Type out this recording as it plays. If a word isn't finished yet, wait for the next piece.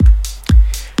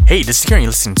Hey, this is Gary.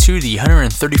 You're listening to the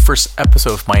 131st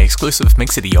episode of my exclusive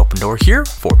Mix City Open Door here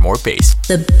for more bass.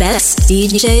 The best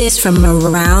DJs from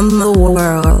around the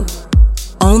world,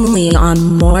 only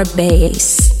on More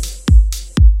Bass.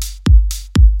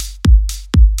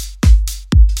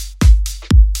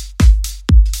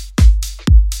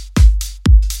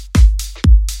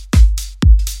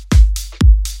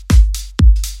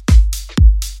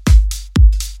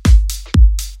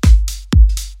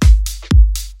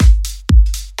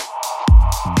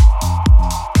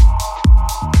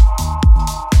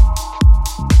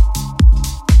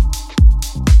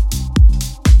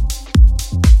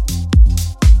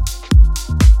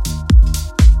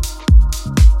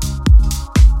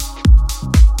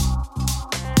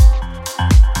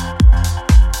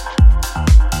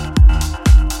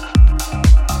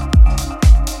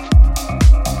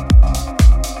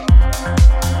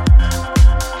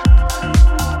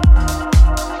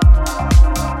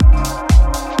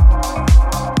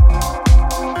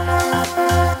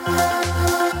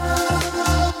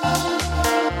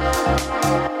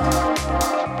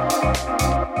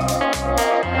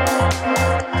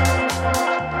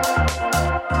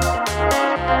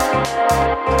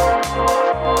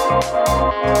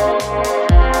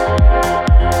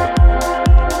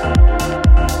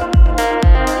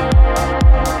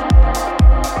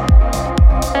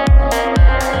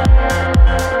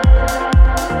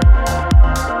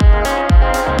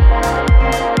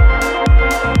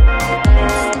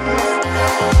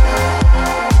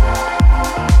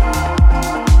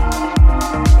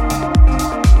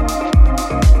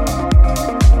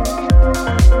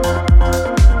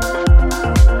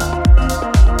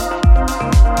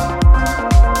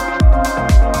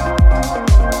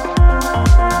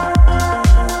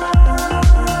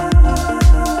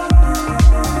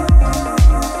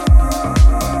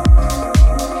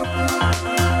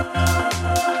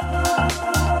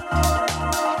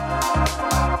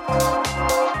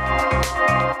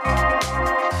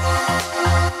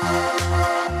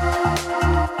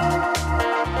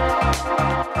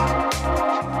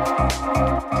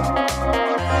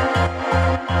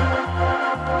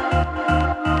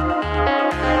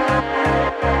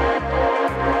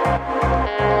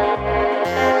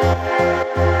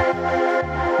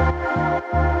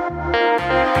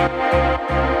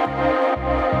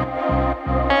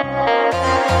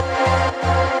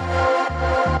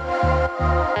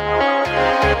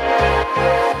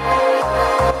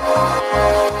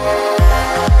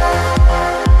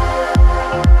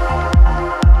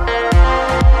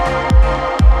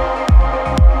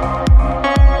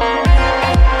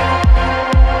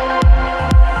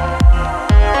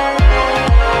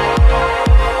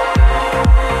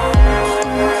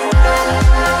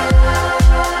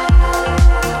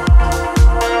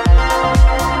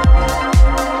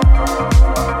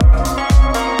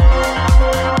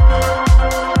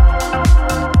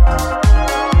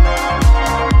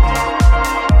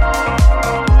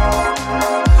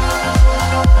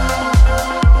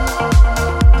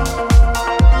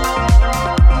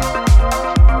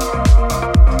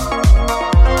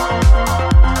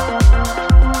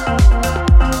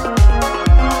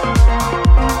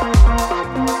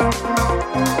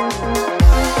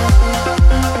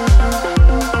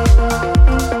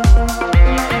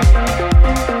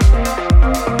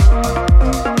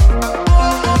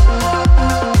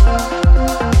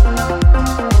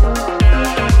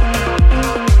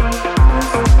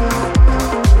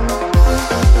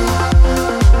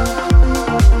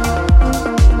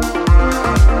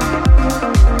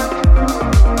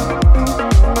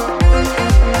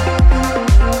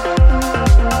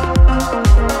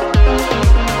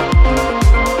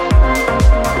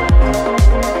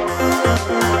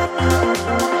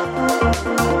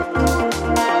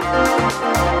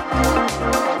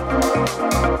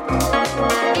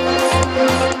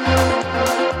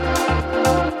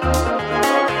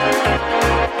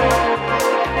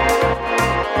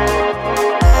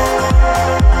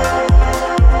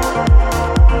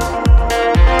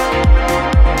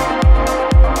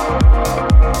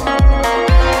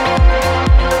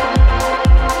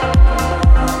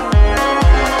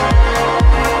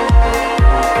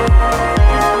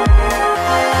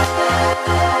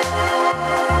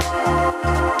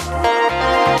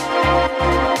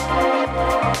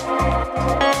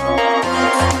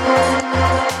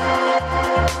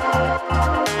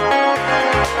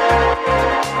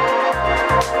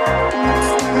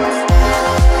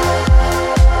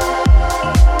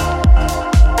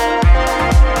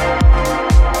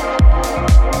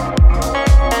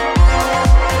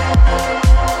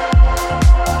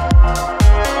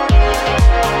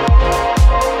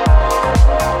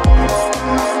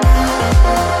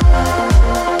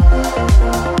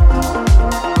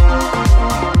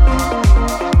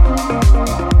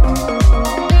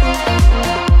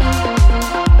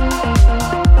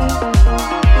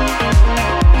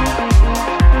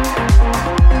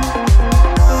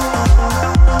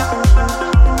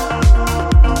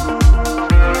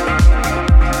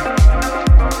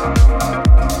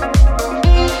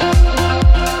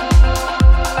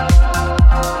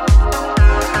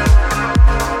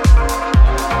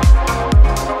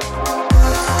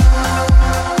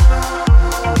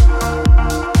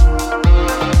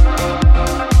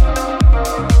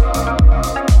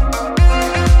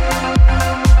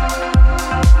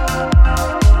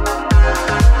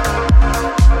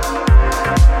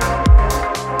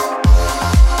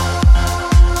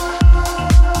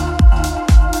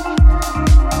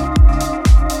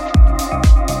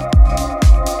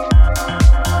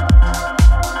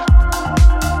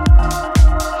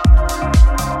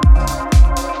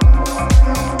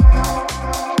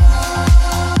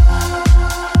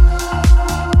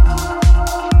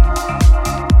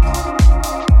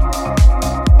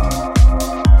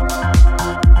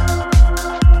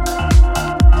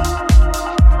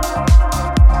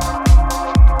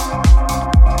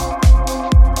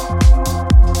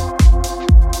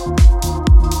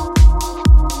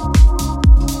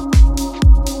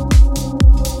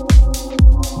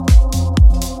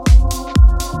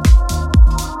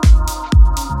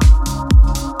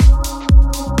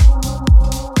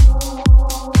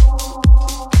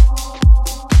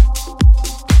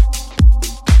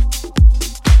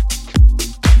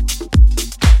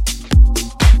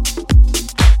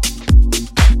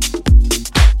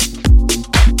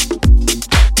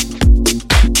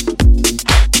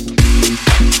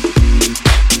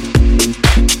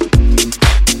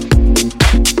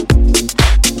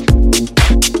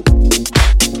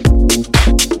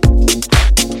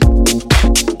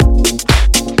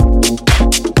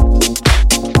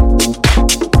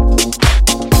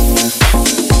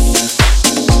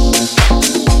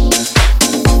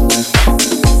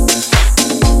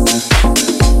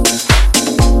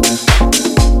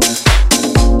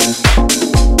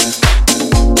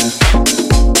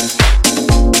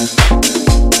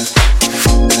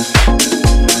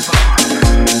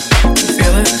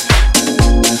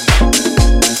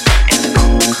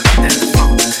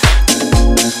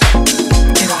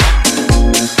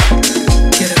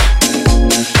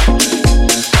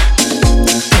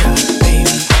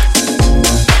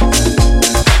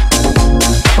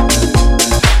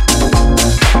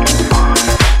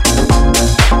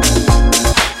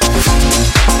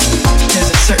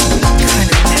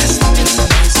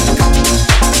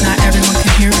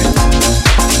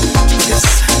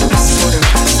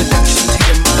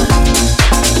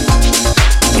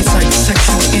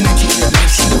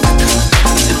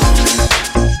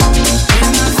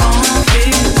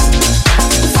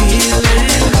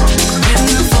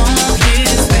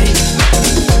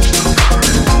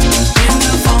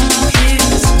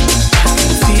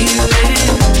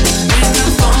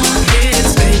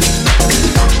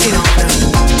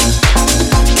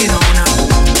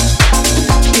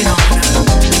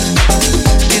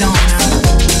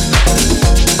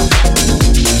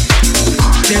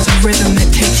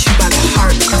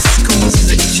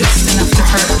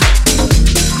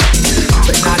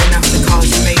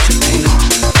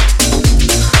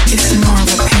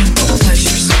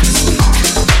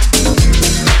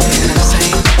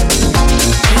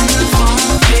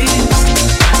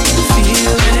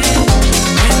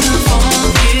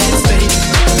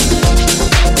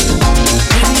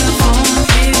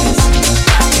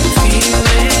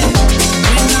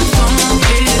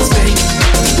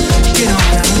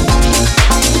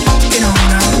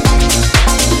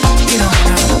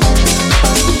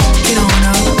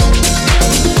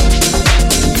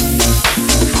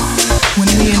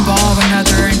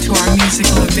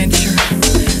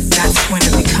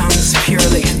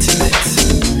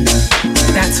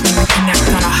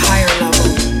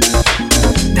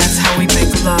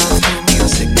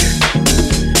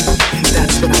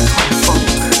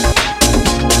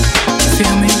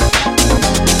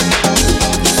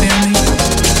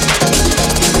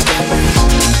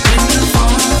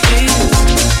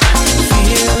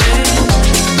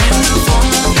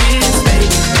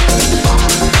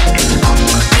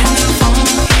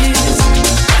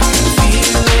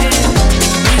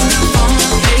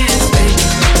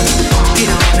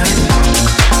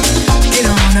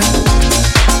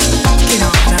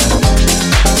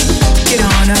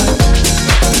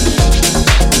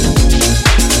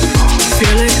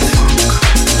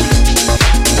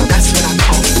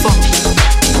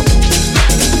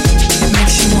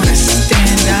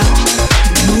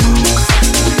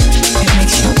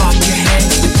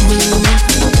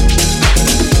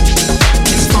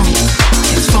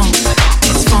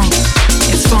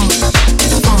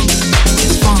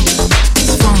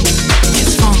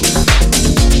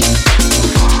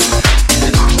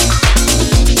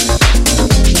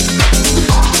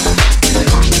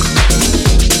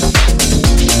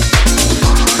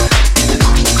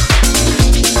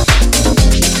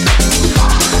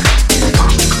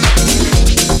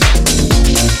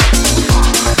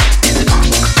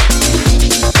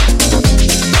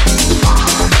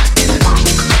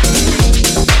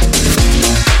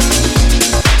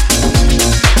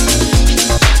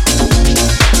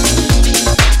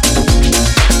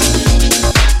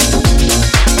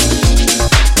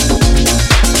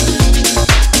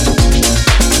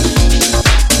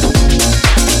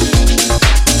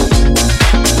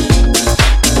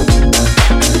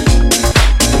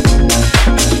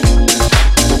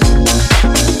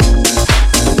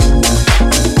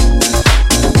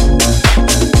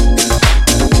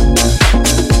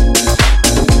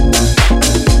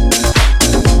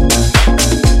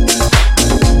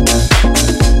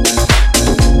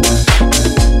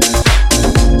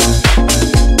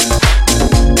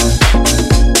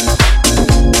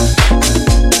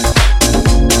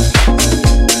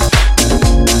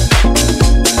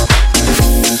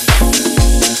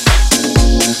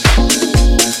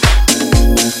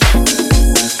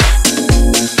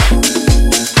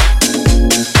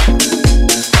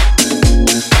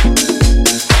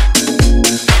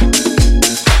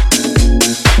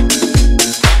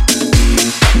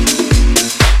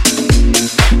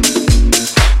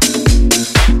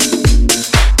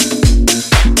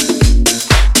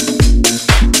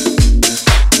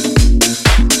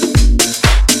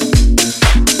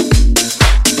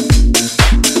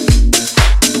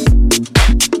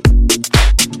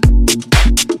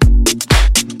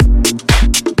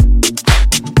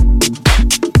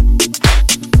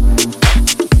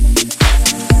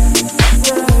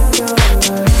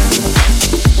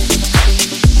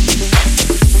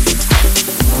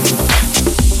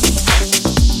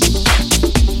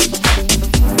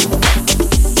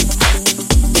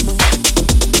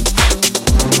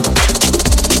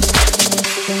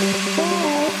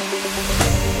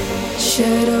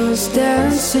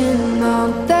 dancing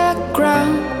on the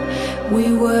ground.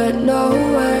 We were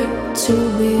nowhere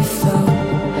to be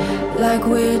found, like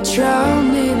we're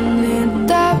drowning in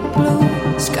that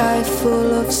blue sky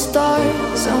full of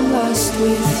stars. I'm lost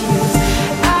with you.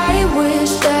 I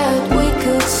wish that we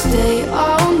could stay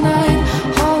all night.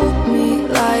 Hold me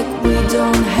like we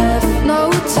don't have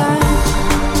no time,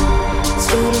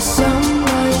 till the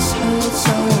sunrise hurts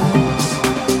our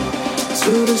eyes,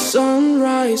 till the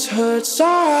sunrise hurts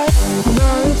our eyes.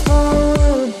 Nightfall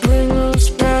will bring us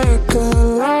back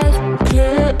alive,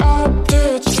 clear up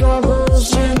the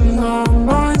troubles in our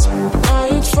minds.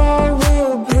 Nightfall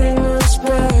will bring us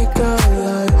back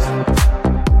alive,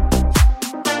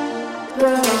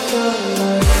 back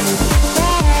alive.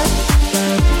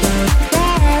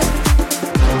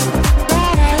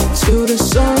 Till the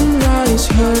sunrise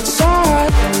hurts our eyes.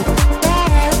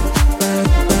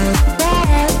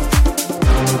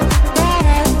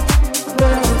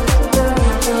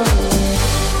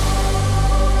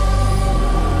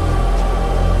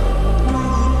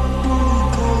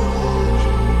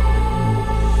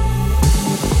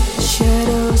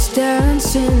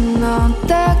 Dancing on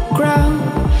the ground,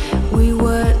 we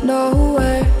were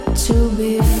nowhere to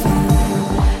be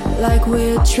found, like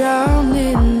we're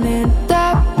drowning in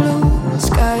that blue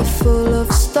sky full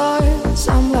of stars.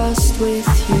 I'm lost with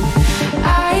you.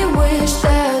 I wish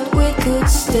that we could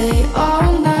stay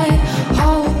all night.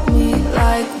 Hold me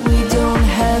like we don't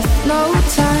have no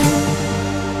time,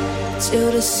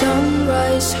 till the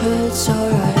sunrise hurts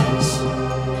our eyes,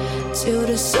 till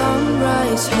the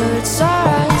sunrise hurts our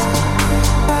eyes.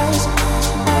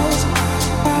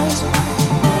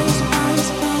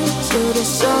 Till the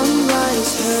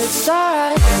sunrise hurts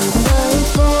our eyes.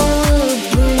 Nightfall will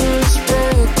bring us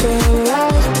back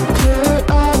alive, clear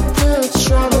up the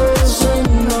troubles in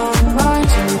our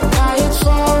minds.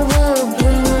 Nightfall will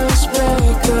bring us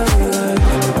back alive,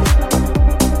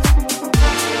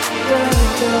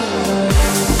 back alive.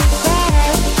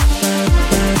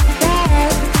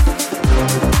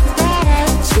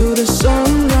 Till the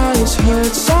sunrise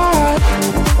hurts our eyes.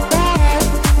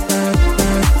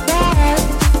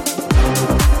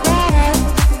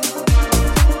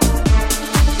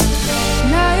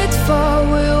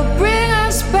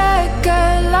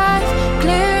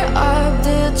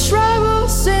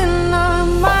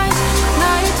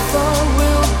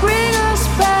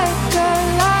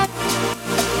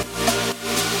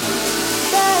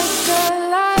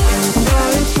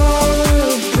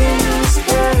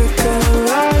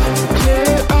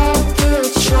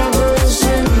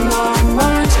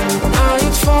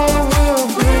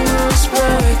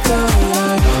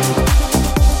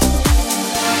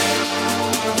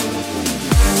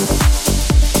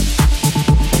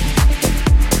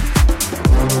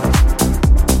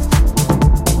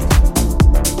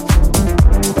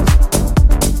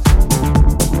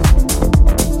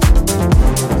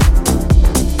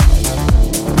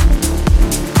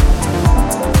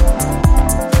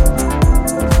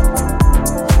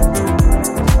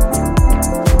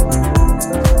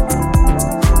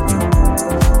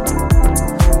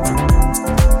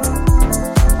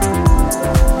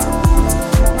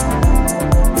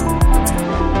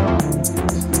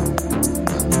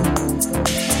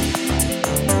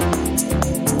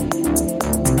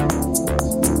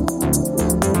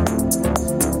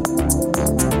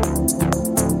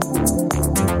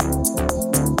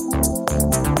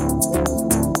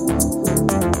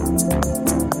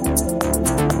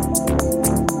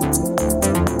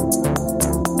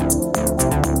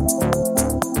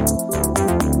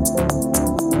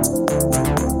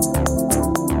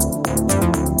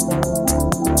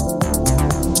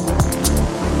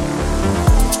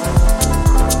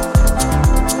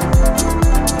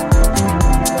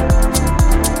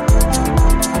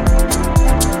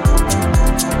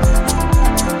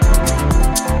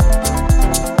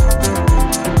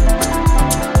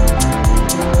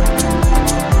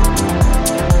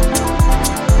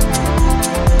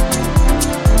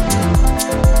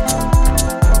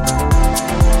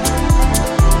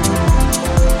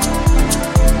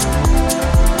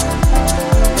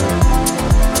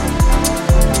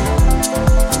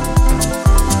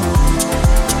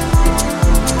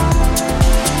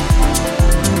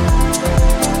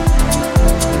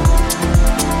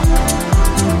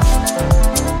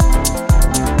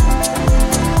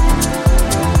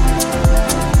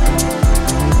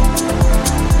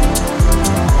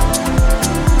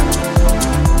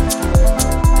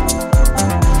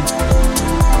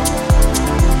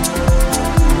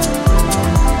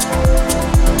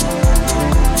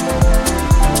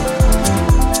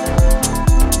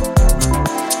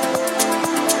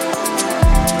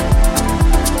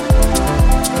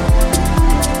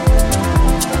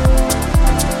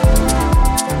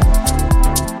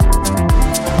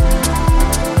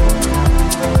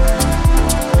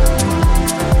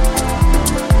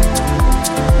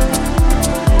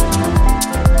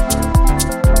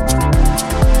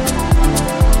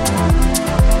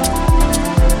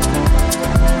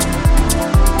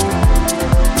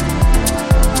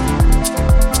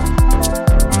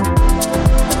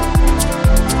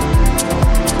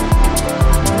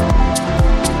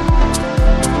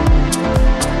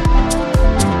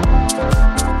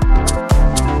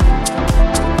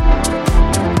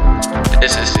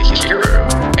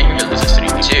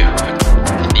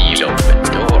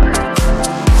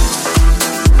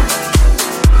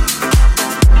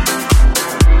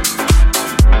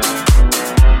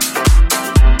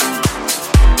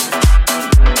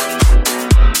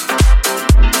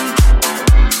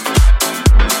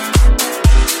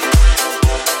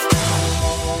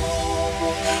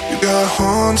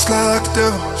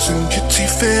 devil, sink your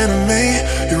teeth into me.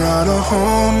 You're on a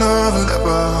whole nother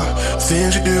level.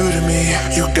 Things you do to me.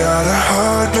 You got a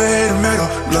heart made of metal,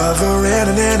 lover and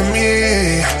an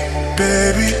enemy.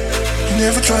 Baby, you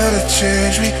never try to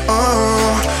change me.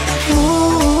 Oh,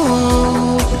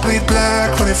 ooh, you bleed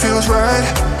black when it feels right.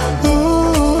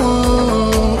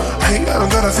 Ooh, hey, I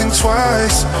don't gotta think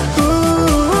twice.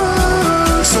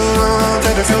 Ooh, so long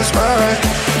that it feels right.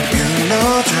 You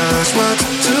know just what to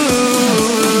do.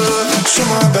 You're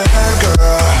my bad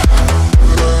girl.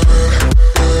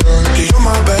 You're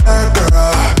my bad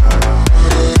girl.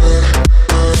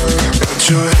 Put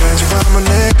your hands around my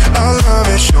neck. I love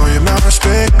it, show you my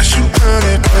respect, 'cause you earn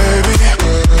it, baby.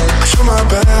 You're my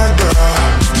bad girl.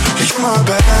 You're my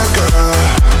bad girl.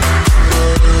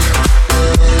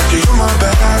 You're my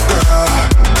bad girl.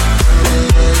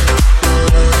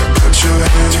 Put your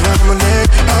hands around my neck.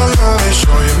 I love it,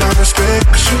 show you my respect,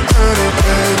 'cause you earn it,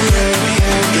 baby.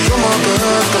 You're my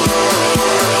bad girl.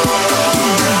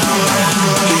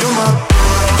 You're my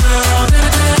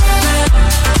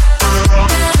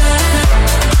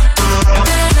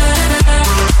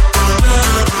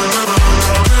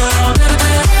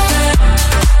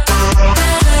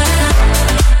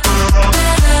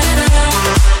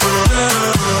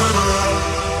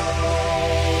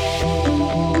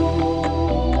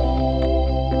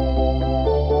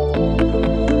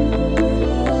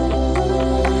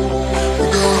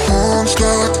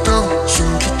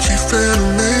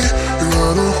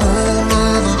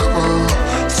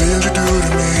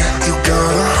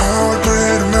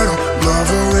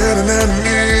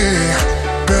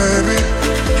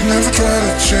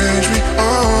change me,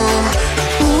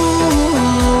 oh.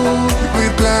 Ooh, you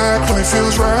bleed black when it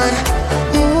feels right.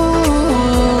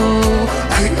 Ooh,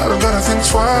 hey, I don't gotta think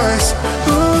twice.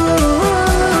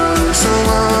 Ooh, so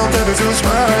long that it feels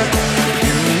right.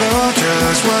 You know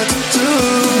just what to do.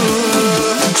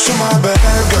 You're my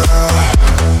bad girl.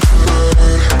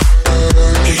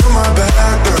 You're my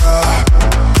bad girl.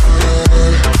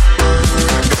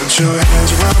 Put your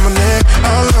hands around my neck. I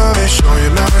love it, show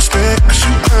you my respect, 'cause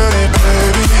you earn it,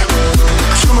 baby.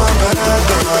 You're my bad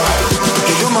girl.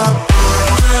 You're my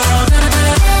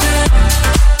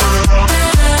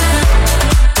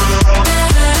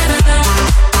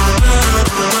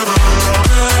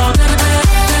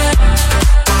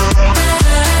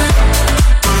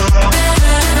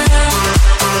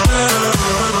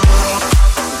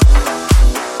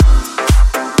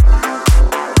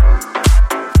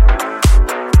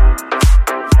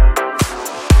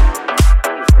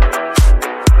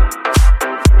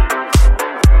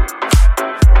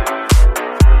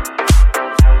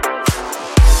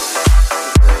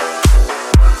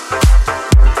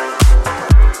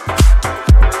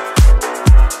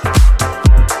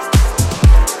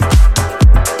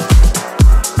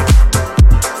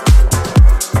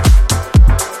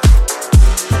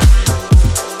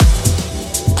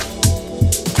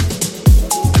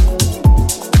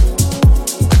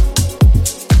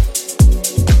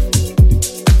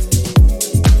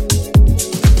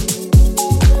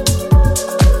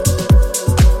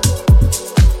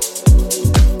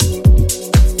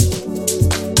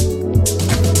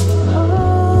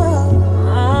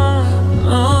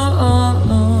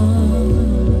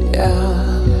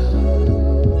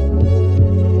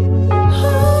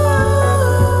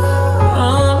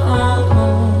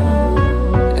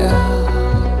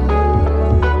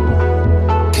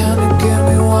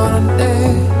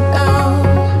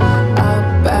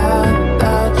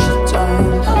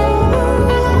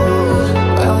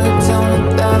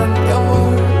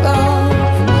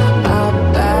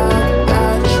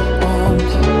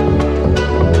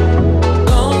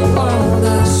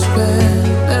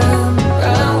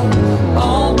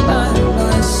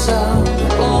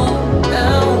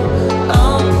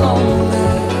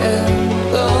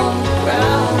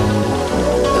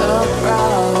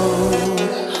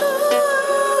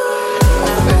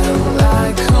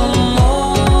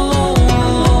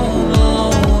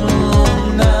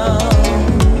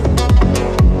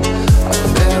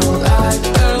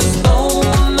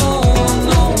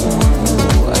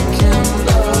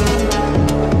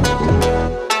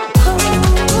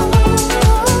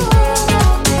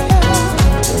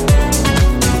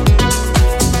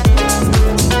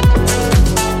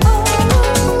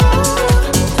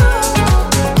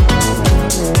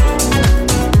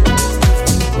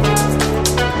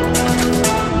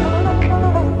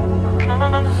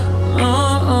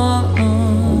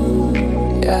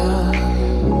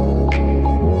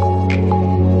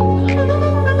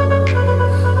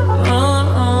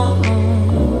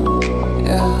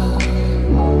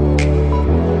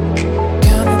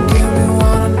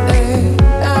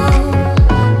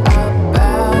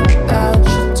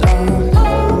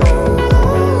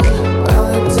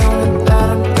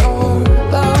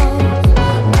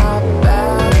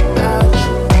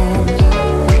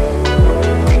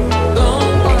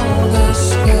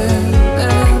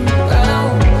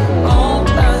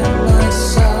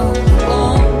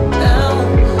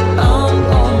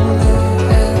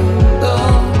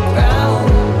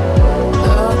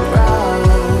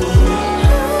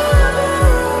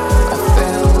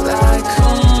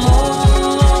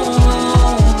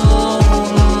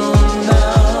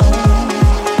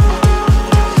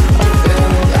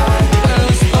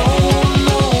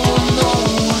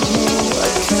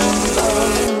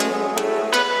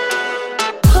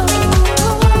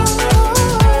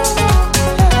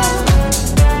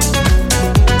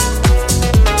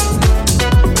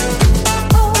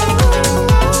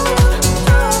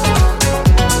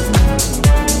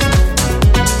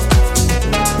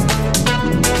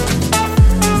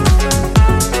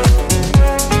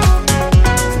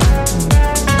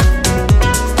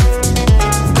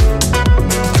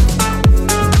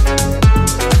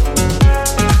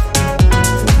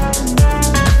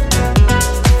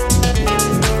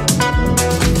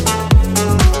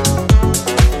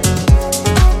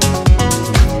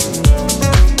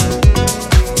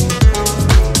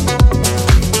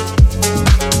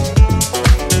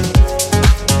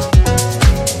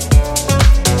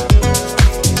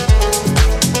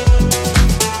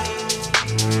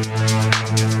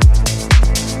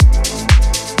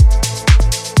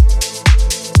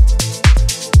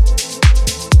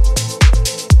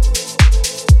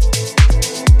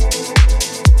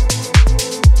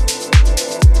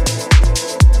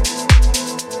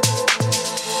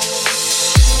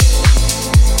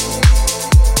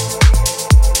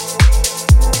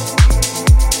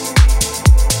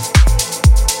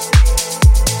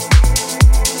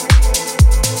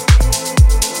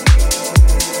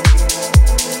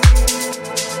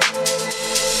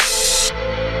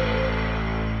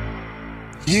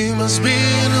You must be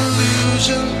an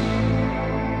illusion.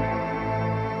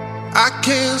 I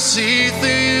can't see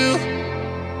through you.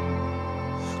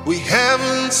 We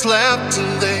haven't slept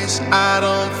in days. I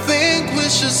don't think we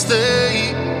should stay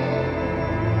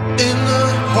in the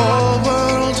whole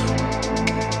world.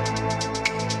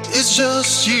 It's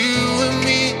just you and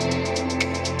me.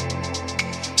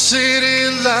 City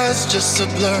lights just a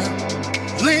blur,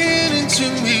 leading to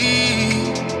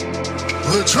me.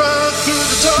 We'll drive through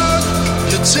the dark.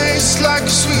 You taste like a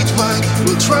sweet wine.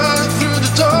 We'll drive through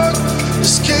the dark,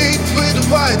 escape with a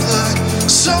white line.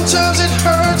 Sometimes it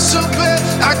hurts so bad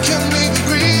I can't make it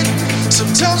breathe.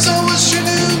 Sometimes I wish you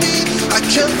knew me. I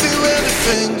can't feel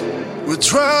anything. We'll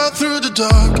drive through the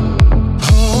dark.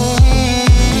 Oh,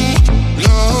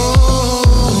 no,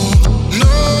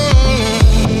 no.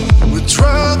 We'll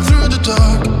drive through the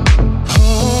dark.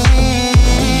 Oh,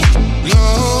 no,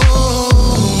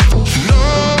 no.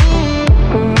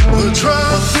 We'll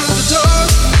drive through the dark.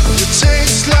 It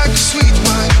tastes like a sweet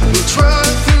wine. We'll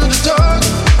drive through the dark,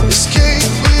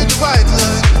 escape with the white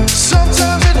line.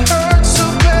 Sometimes it hurts so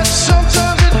bad.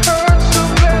 Sometimes it hurts so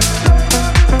bad.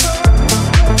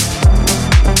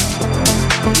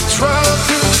 We'll drive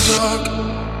through the dark.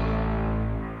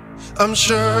 I'm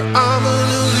sure I'm an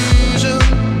illusion.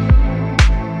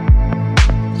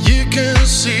 You can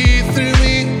see through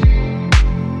me.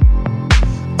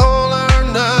 All our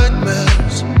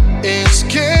nightmares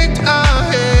escaped our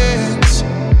hands.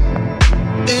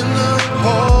 In the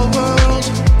whole world,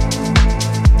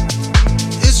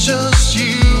 it's just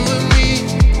you and me.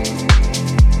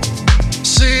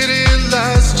 City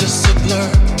lights just a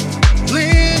blur,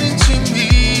 leading to me.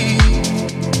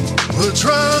 We'll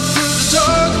drive through the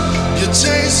dark. You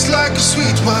taste like a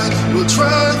sweet wine. We'll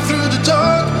drive through the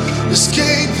dark,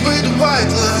 escape with a white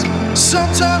line.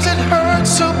 Sometimes it hurts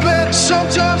so bad.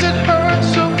 Sometimes it hurts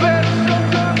so bad.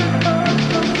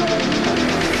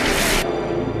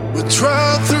 We'll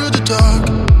drive through the dark.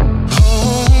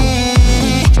 Oh,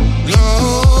 no,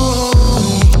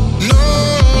 no.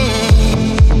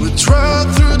 We'll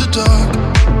drive through the dark.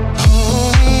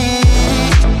 Oh,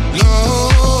 no,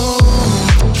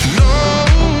 no.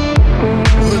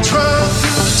 We'll drive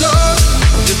through the dark.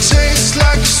 It tastes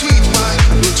like a sweet wine.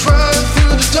 We'll drive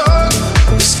through the dark,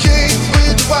 escape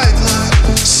with the white line.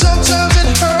 Sometimes it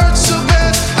hurts so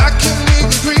bad I can't make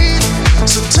it breathe.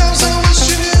 Sometimes I wish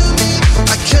you knew me. I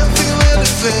can't feel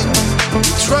anything.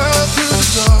 We'll drive through the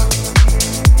dark.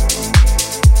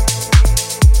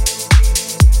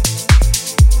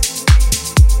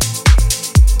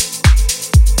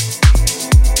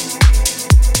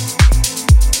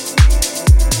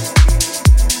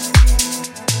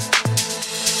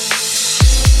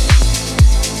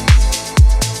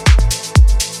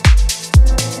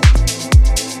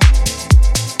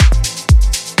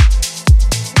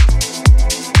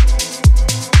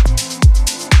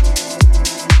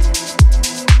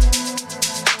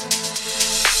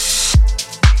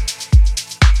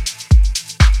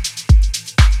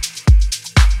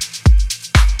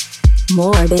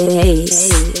 More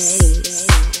bass.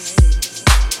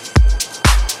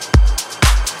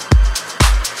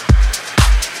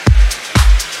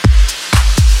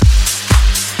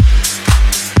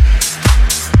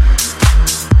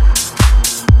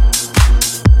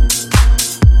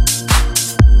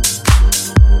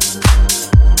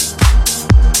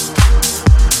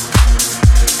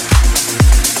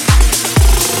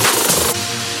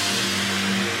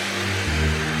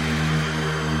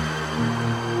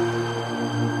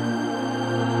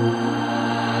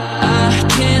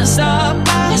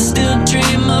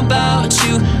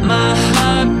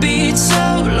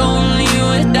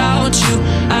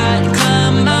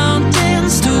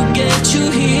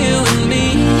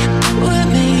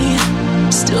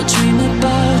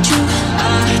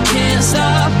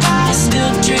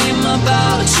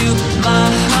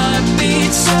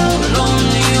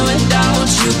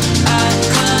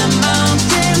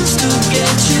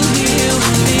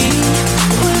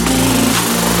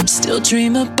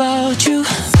 Dream about you. I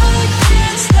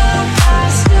can't stop, I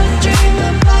still dream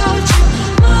about you.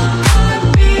 My heart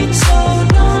beats so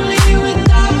lonely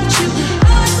without you. I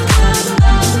climb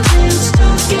mountains to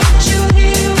get you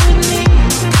here with me. I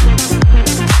can't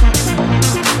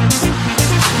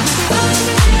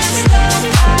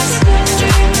stop, I still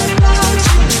dream about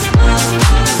you. My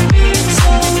heart beats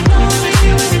so lonely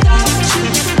without you.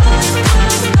 I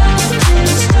climb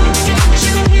mountains to get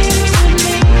you here with me.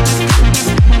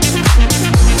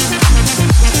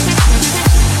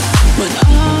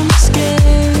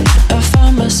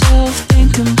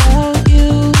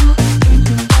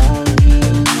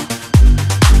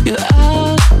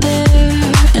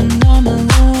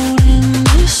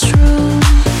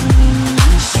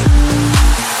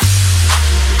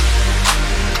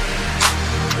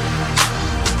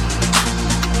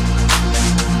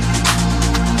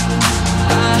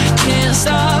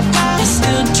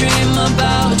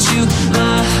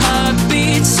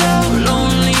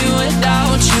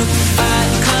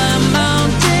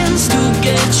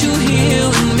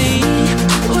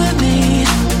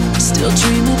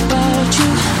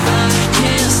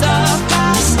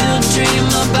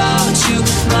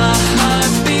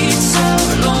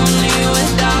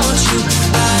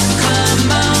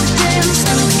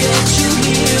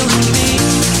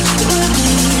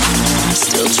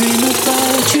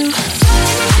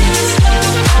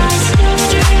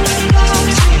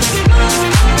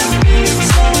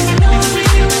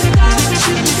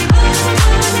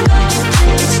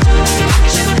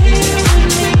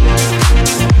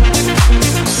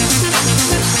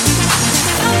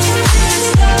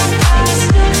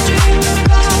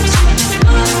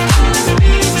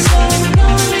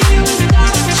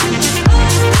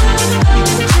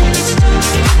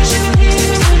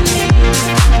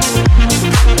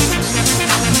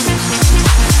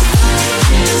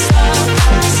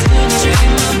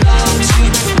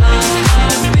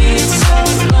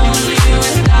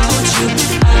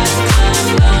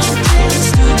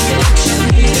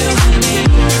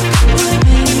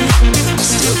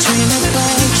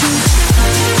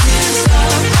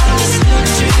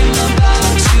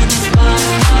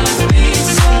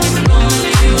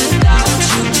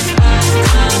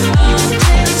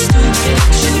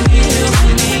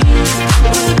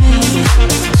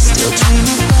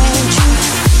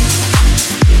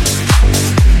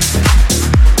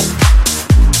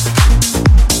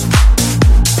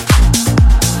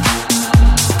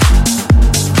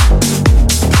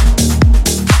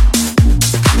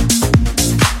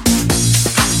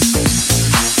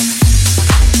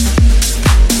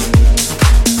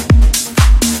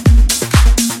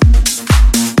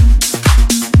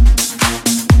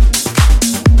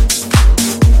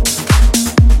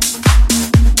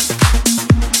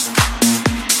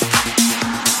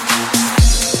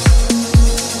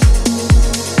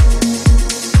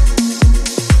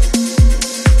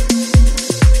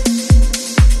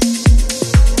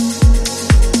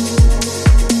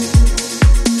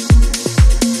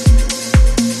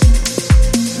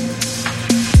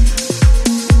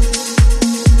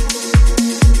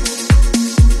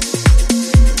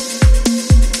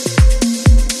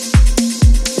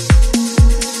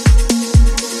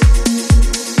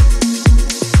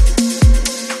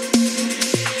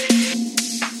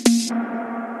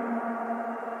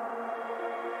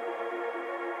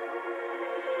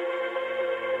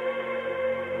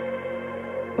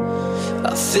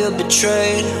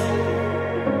 betrayed,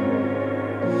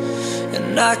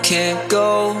 and I can't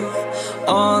go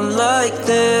on like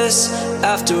this.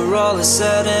 After all is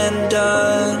said and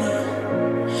done,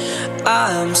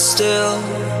 I am still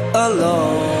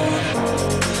alone.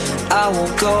 I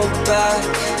won't go back.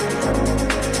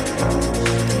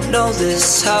 No,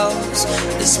 this house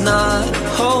is not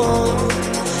home.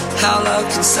 How loud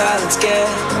can silence get?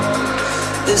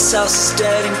 This house is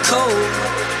dead and cold.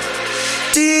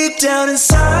 Deep down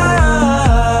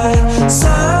inside,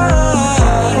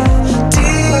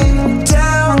 deep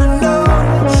down I know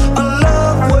our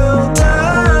love will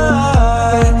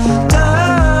die.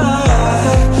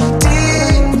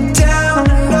 Deep down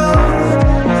I know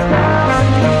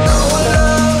our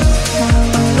love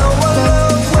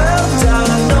will die.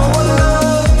 I know our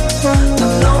love will die. I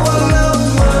know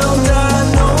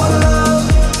our love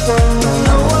will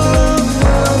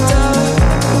die.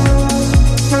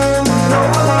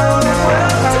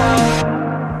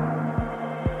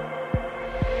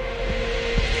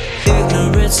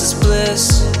 Ignorance is bliss.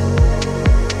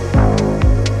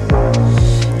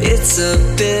 It's a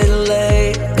bit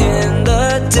late in the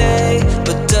day,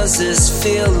 but does this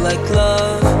feel like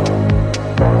love?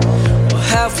 Or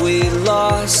have we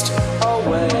lost our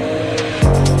way?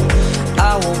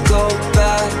 I won't go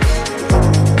back.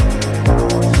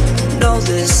 No,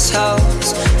 this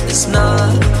house is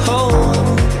not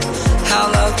home. How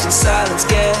loud can silence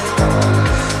get?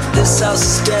 This house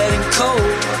is dead and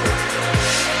cold.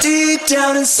 Deep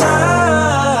down inside,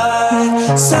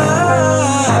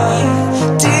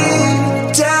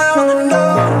 deep down I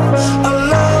know our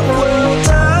love will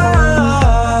die.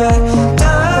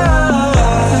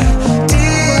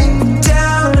 Deep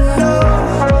down I know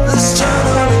this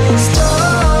tunnel is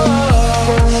dark,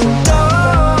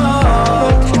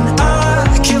 and I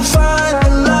can't find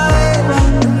the light,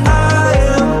 and I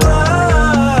am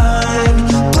blind.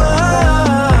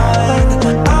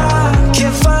 I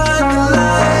can't find the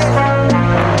light.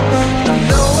 I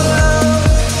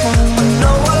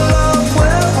know our love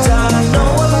will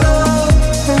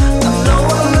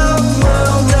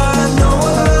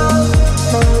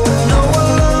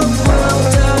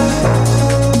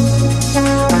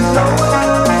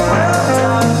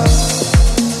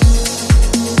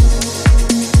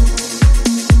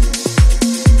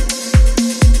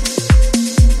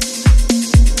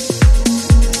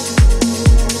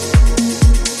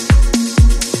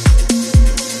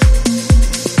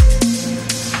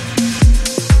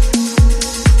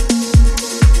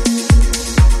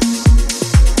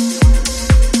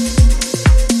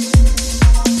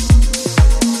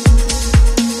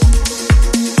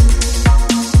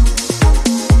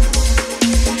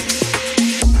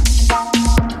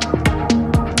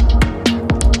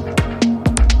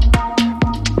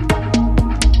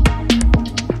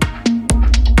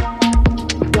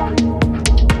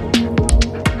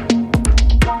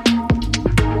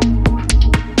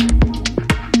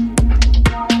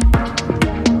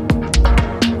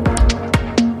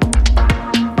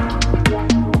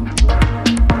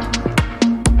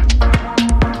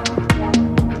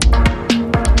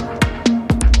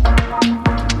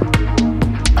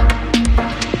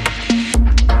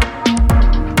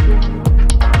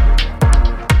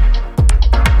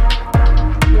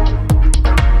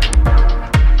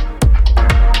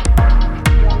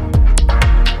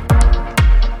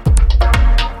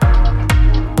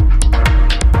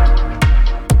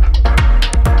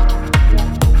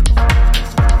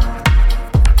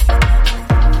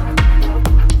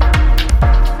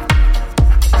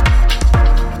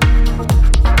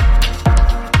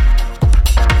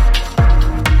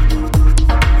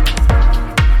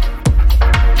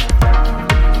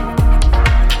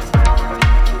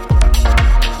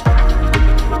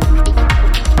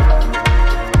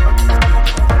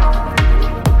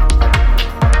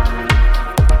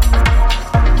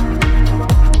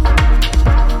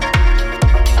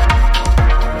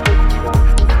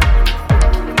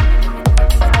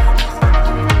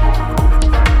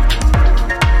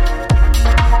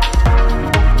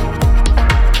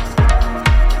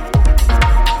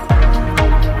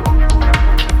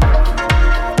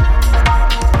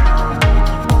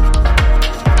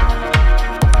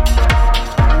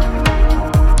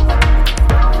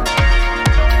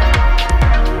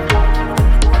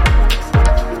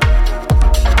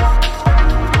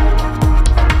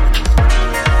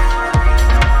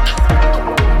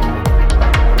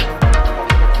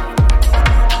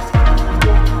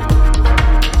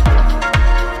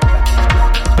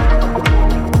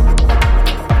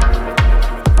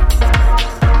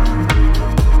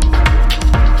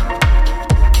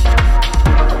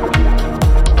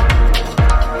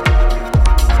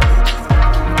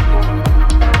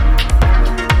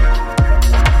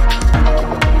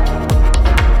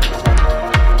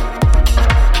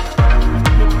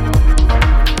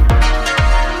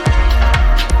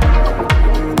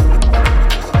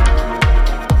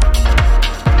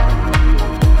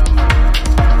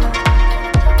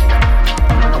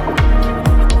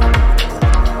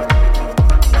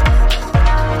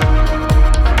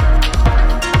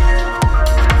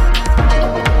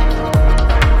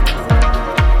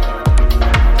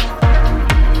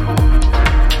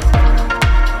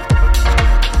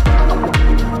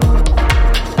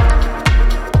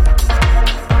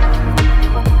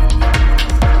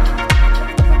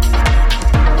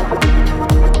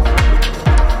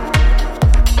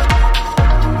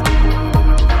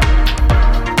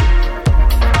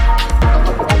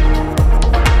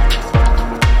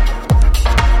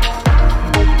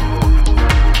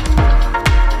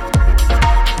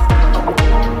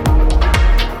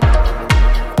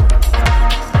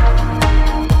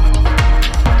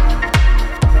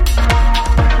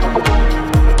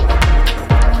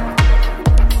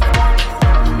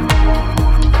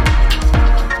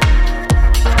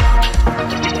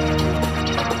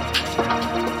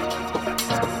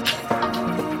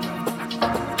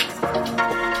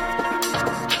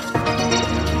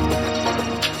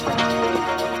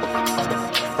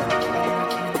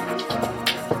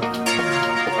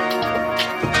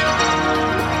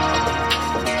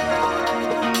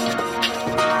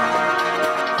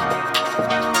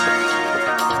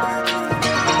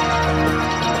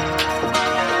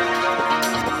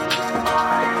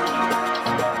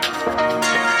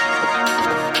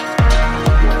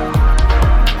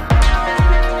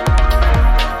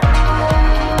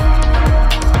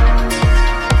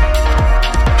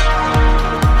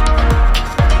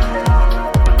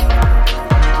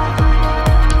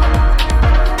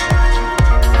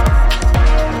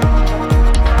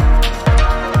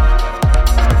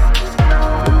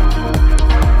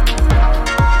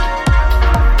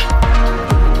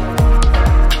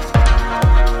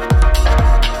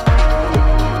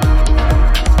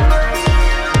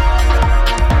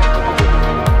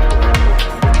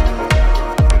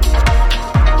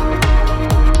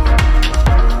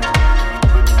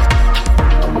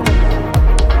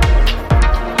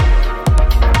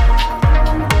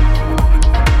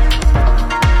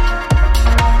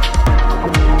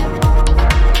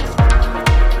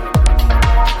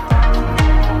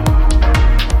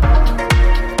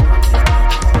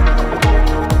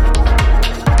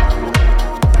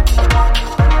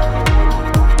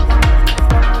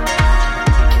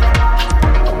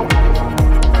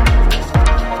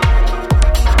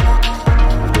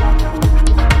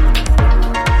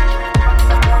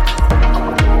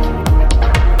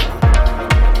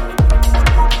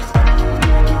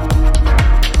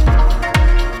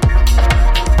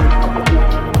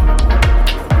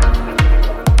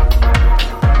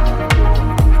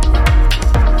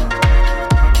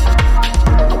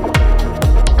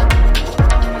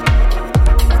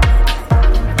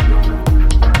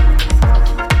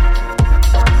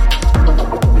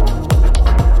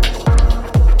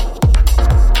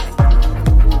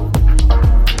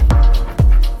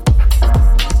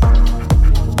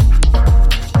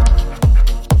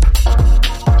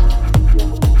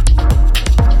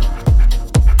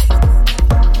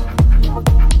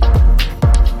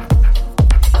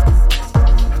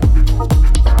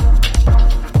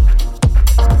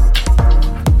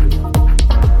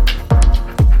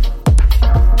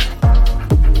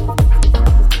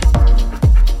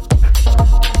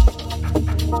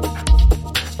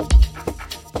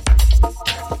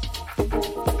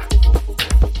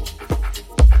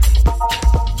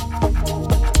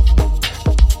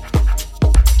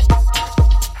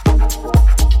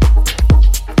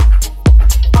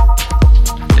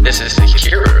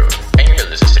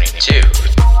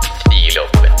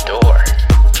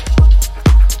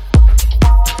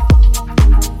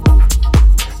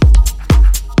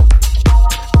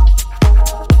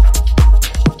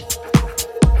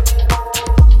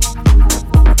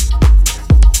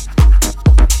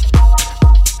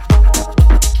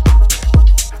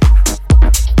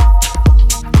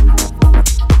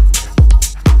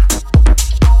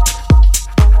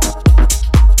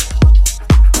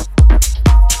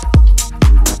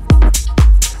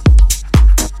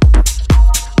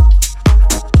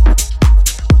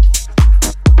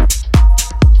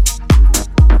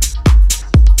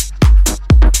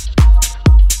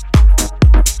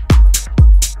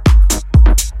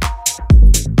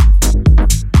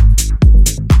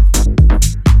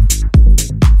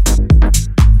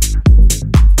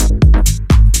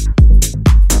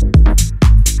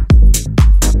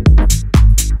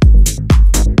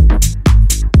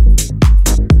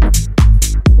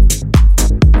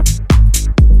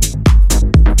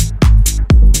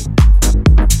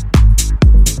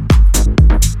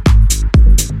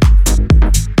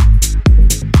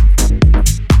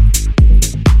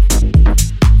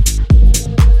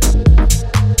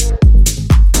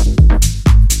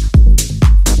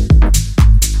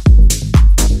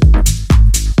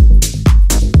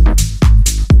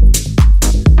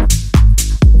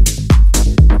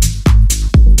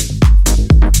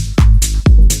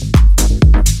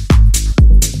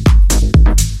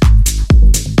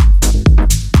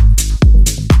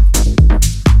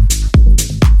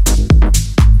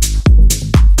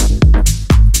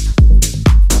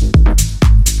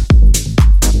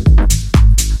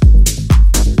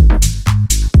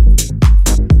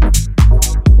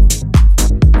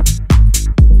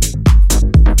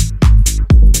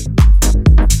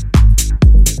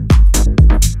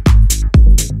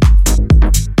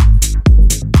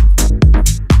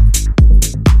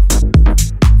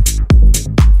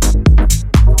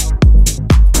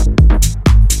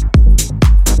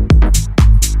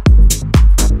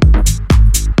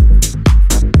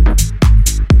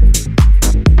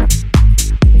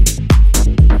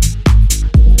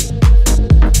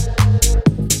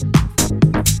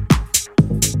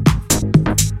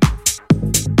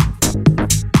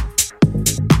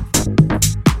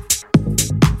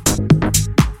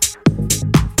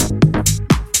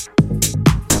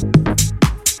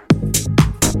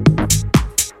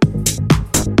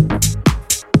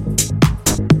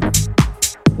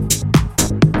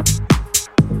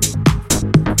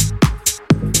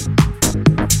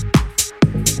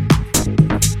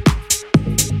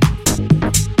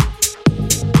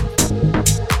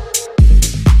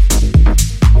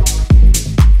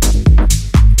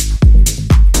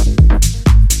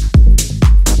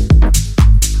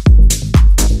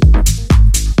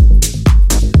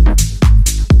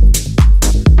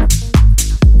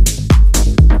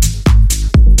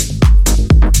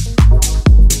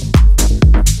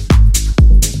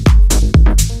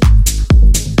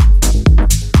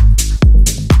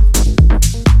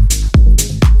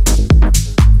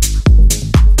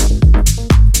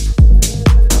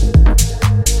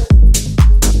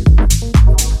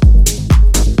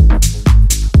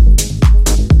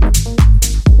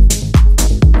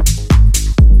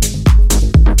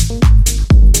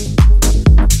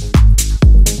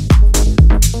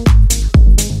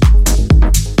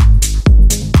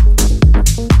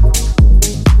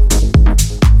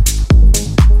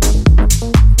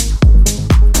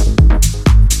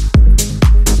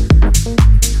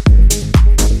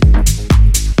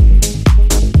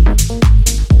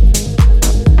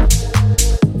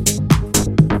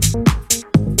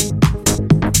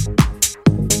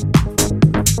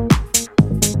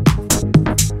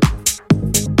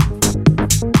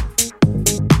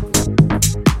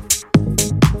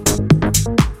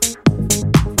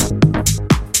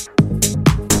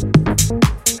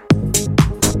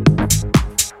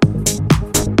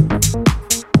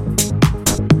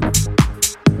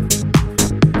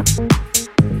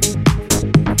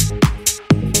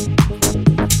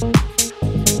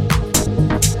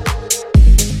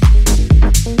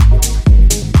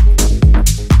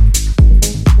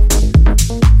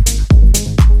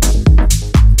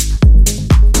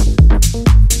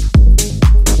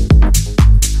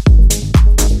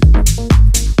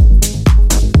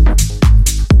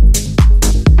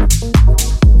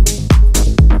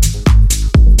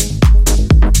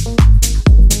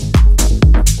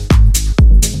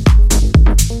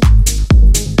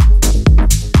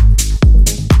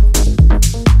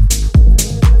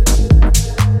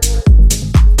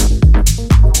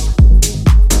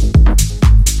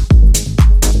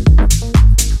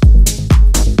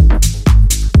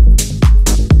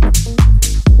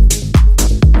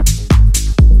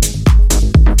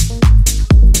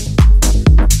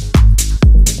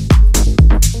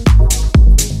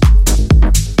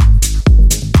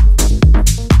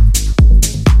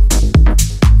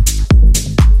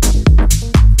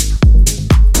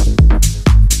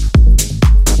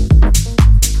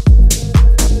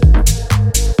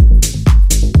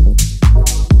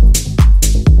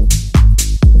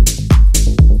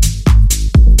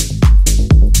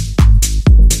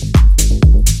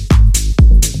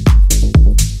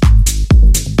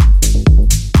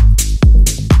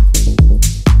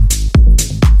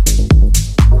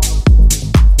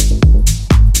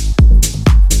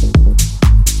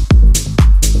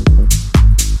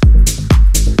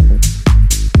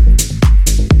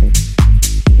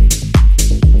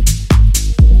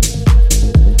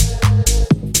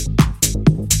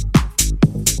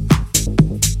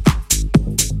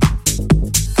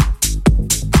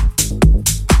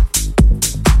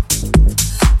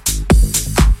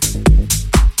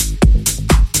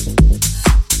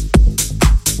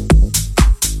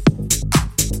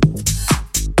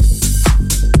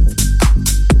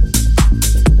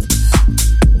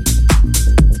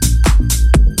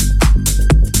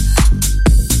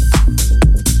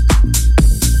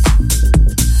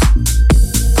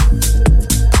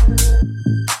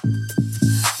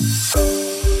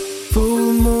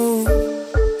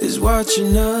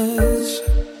watching us.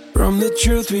 From the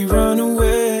truth we run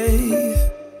away.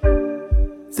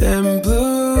 Them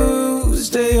blues,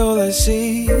 they all I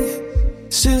see.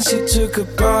 Since you took a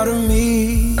part of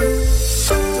me.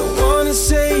 Don't wanna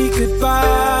say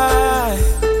goodbye.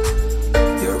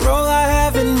 You're all I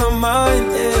have in my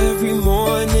mind every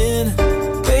morning.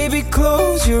 Baby,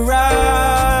 close your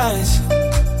eyes.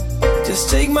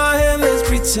 Just take my hand, let's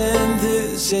pretend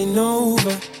this ain't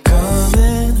over.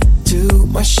 Coming to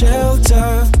my shelter.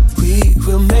 We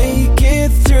will make it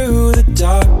through the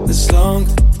dark as long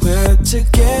as we're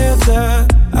together.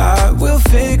 I will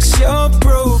fix your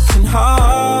broken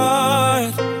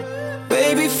heart.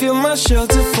 Baby, feel my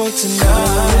shelter for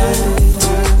tonight.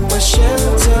 To my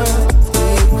shelter. We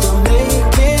will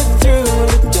make it through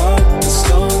the dark as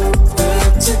long as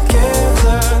we're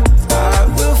together. I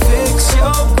will fix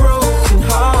your broken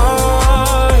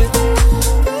heart.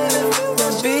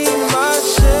 Be my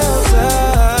shelter.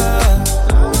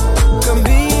 Come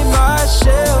be my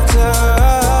shelter.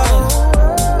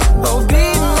 Oh, be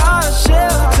my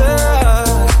shelter.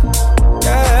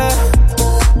 Yeah.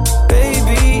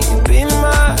 Baby, be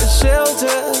my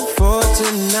shelter for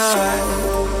tonight.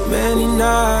 Many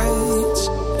nights,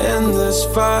 endless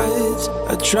fights.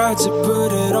 I tried to put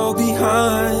it all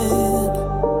behind.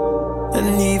 And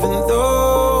even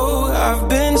though I've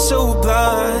been so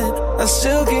blind, I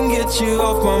still can get you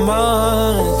off my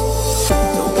mind.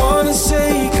 Don't wanna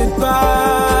say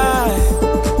goodbye.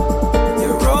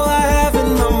 You're all I have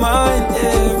in my mind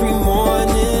every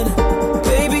morning.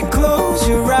 Baby, close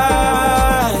your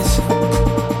eyes.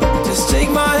 Just take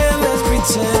my hand, let's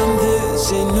pretend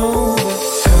this ain't over.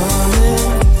 Coming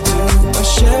to my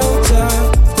shelter.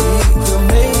 We will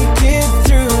make it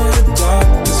through the dark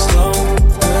as long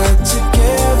as we're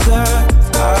together.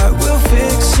 I will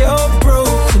fix your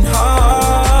broken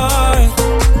heart.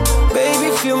 Baby,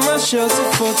 feel my shelter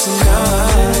for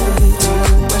tonight. To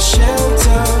my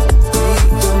shelter. We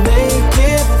will make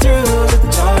it through the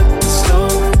dark as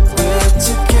long as we're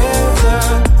together.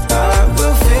 I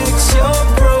will fix your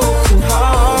broken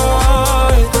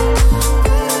heart.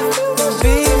 Come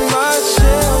be my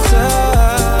shelter.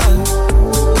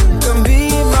 Come be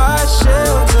my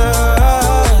shelter.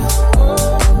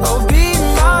 Oh, be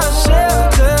my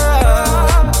shelter.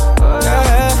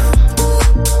 Yeah.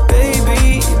 Baby,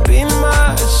 be my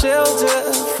shelter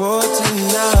for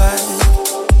tonight.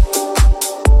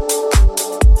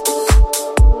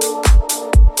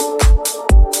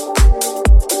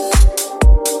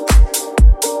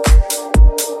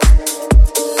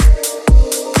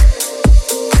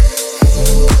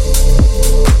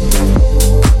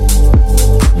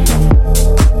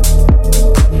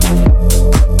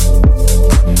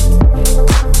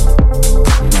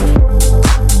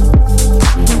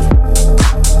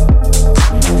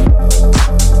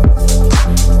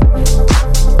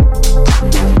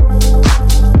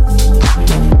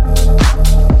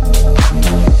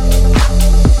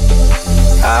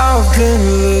 I've been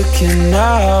looking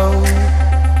out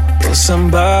for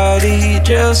somebody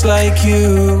just like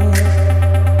you,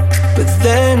 but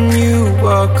then you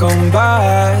walk on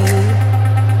by,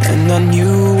 and I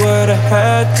knew what I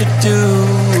had to do.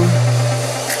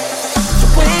 The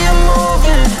way you're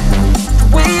moving, the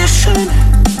way you shine,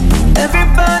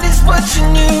 everybody's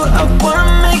watching you. I wanna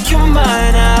make you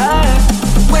mine.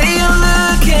 The way you're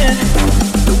looking,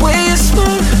 the way you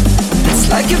smile, it's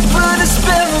like you put a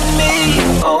spell on me.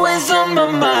 Always on my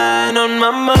mind, on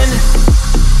my mind,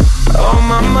 on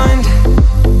my mind.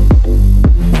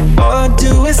 All I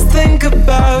do is think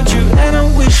about you, and I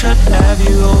wish I'd have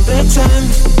you all the time,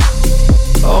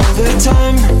 all the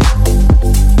time.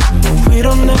 We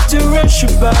don't have to rush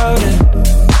about it.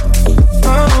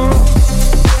 Oh.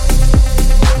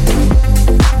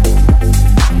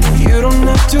 You don't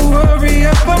have to worry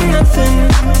about nothing.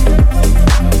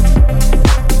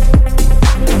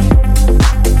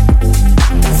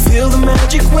 Feel the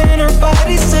magic when our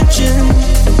bodies touching.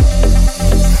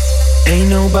 Ain't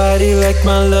nobody like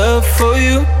my love for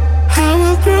you. I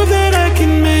will prove that I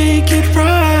can make it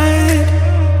right.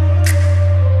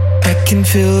 I can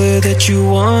feel it that you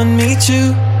want me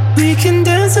to. We can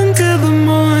dance until the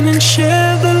morning,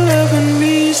 share the love and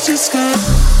reach the sky.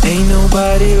 Ain't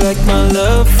nobody like my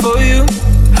love for you.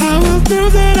 I will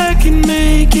prove that I can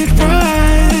make it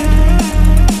right.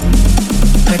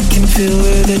 I can feel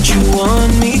it that you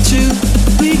want me to.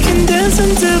 We can dance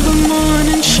until the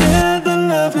morning, share the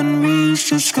love and reach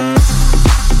the sky.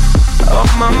 On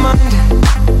my mind,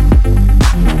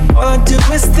 all I do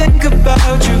is think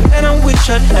about you, and I wish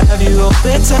I'd have you all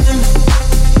the time,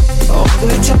 all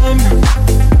the time.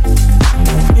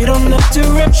 You don't have to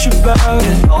rush about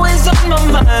it. Always on my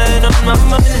mind, on my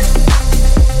mind,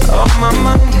 on my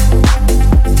mind.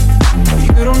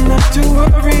 You don't have to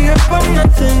worry about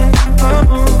nothing.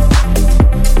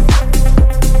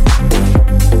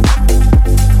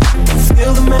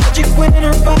 Feel the magic when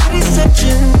our bodies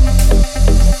touching.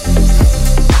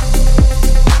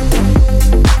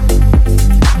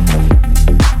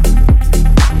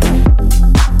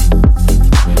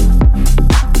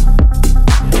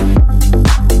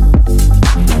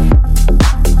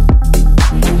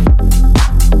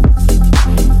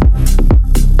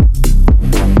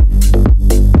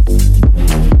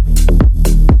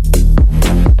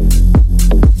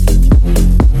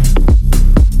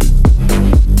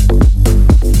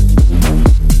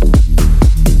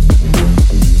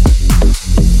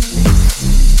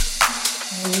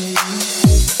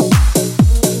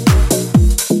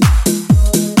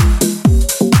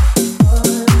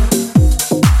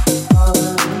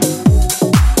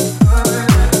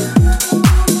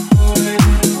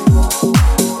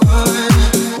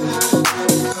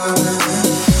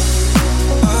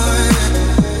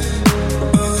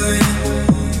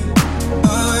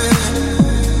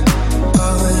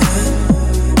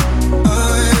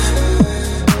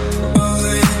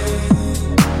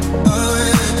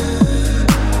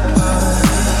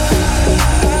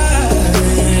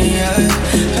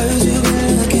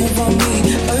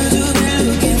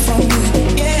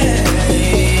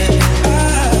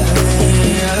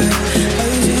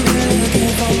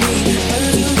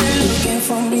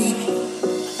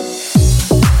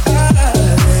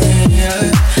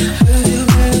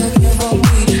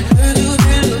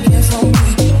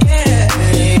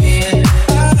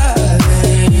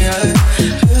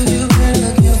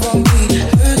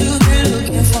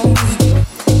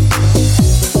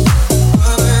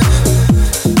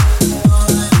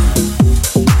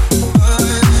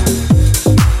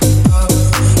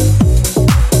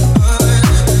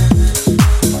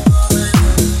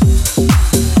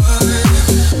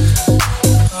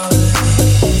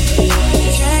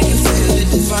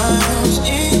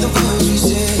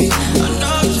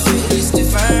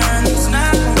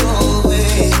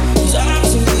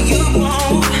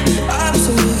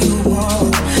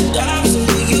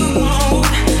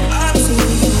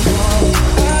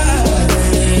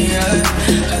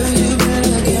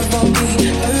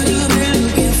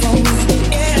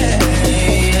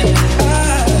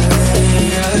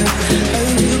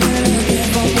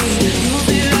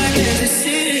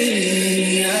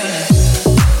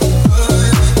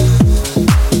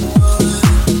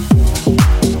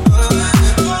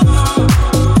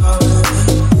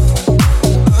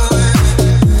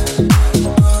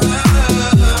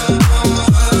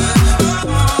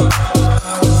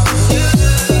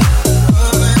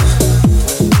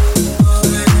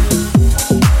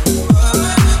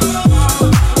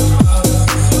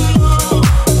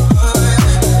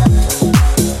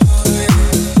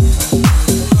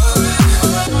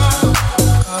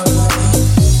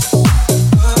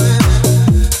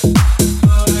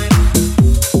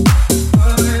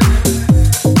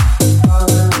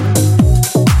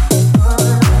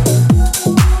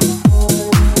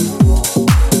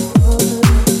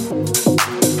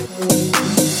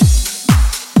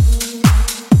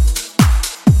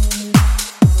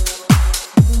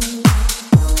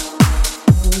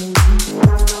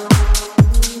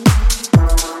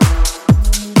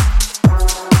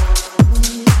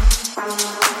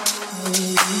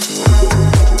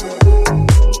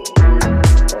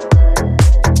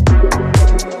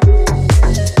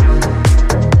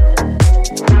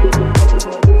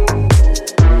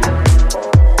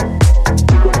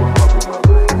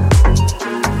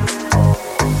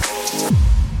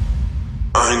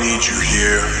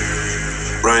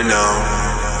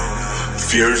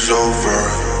 Fear's over,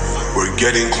 we're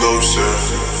getting closer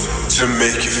to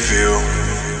make you feel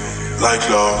like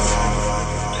love.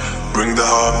 Bring the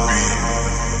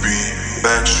heartbeat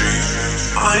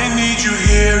backstreet. I need you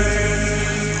here,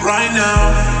 right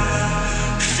now.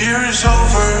 Fear is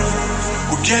over,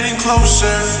 we're getting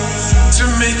closer to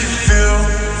make you feel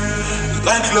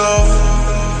like love.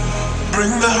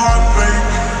 Bring the heartbreak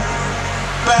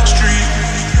backstreet.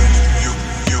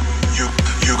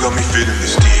 You got me feeling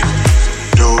this deep.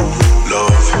 Dope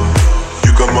love.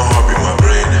 You got my heart in my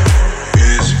brain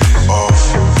is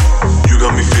off. You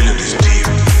got me feeling this deep.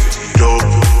 Dope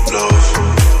love.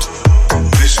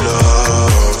 This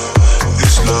love.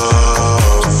 This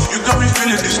love. You got me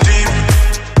feeling this deep.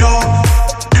 Dope.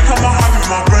 You got my heart in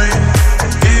my brain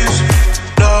is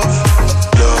love.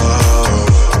 Love.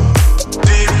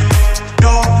 Deep.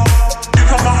 Dope. You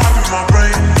got my heart in my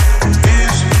brain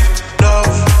is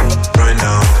love. Right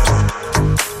now.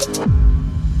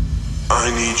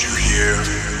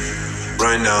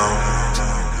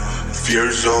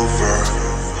 is over.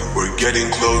 We're getting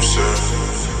closer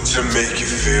to make you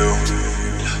feel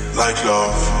like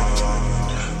love.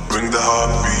 Bring the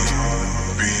heartbeat,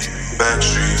 beat,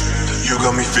 backstreet. You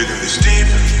got me feeling this deep,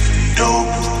 dope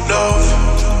love.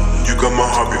 You got my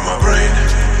heartbeat, my brain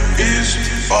is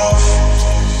off.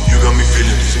 You got me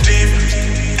feeling this deep,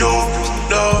 dope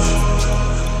love.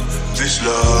 This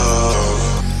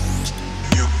love.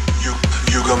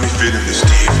 You got me feeling this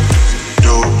deep,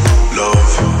 dope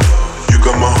love. You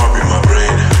got my heartbeat, my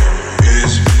brain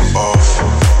is off.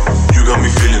 You got me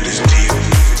feeling this deep,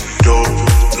 dope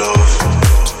love.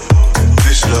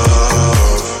 This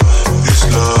love, this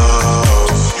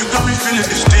love. You got me feeling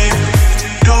this deep,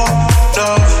 dope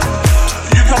love.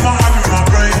 You got my heartbeat, my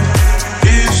brain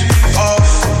is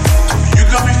off. You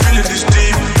got me feeling this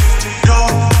deep,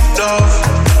 dope love.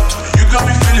 You got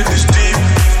me feeling this deep,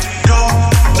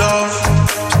 dope love.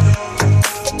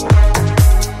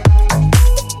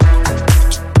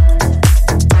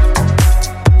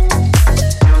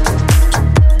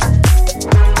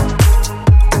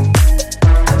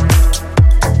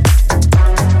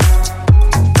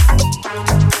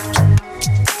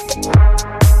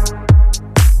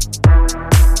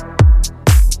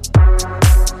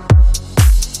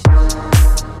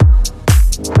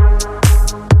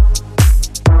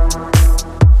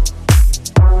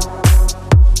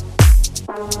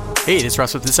 Hey, this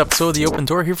wraps up this episode of The Open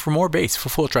Door. Here for more bass. For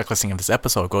full track listing of this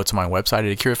episode, go to my website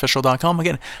at AkiraOfficial.com.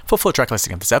 Again, for full track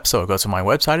listing of this episode, go to my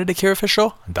website at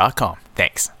AkiraOfficial.com.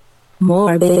 Thanks.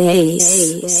 More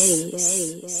bass.